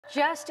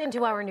Just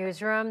into our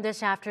newsroom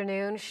this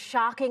afternoon,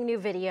 shocking new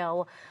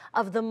video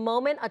of the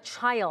moment a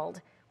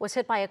child was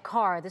hit by a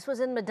car. This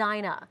was in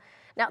Medina.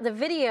 Now, the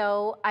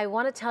video, I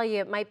want to tell you,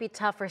 it might be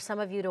tough for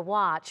some of you to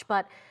watch,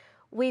 but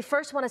we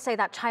first want to say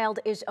that child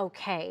is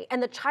okay.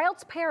 And the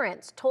child's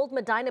parents told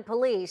Medina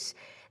Police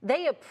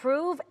they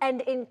approve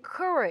and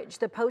encourage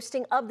the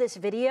posting of this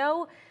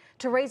video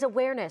to raise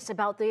awareness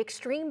about the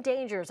extreme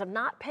dangers of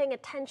not paying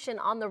attention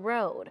on the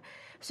road.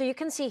 So you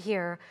can see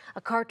here, a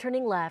car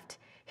turning left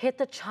hit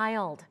the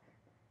child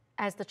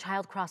as the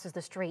child crosses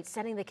the street,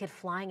 sending the kid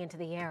flying into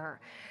the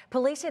air.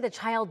 Police say the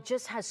child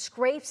just has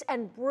scrapes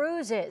and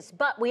bruises,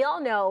 but we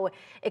all know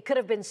it could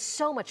have been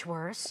so much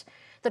worse.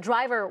 The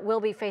driver will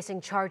be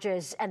facing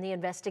charges, and the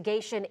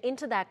investigation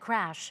into that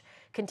crash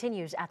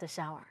continues at this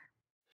hour.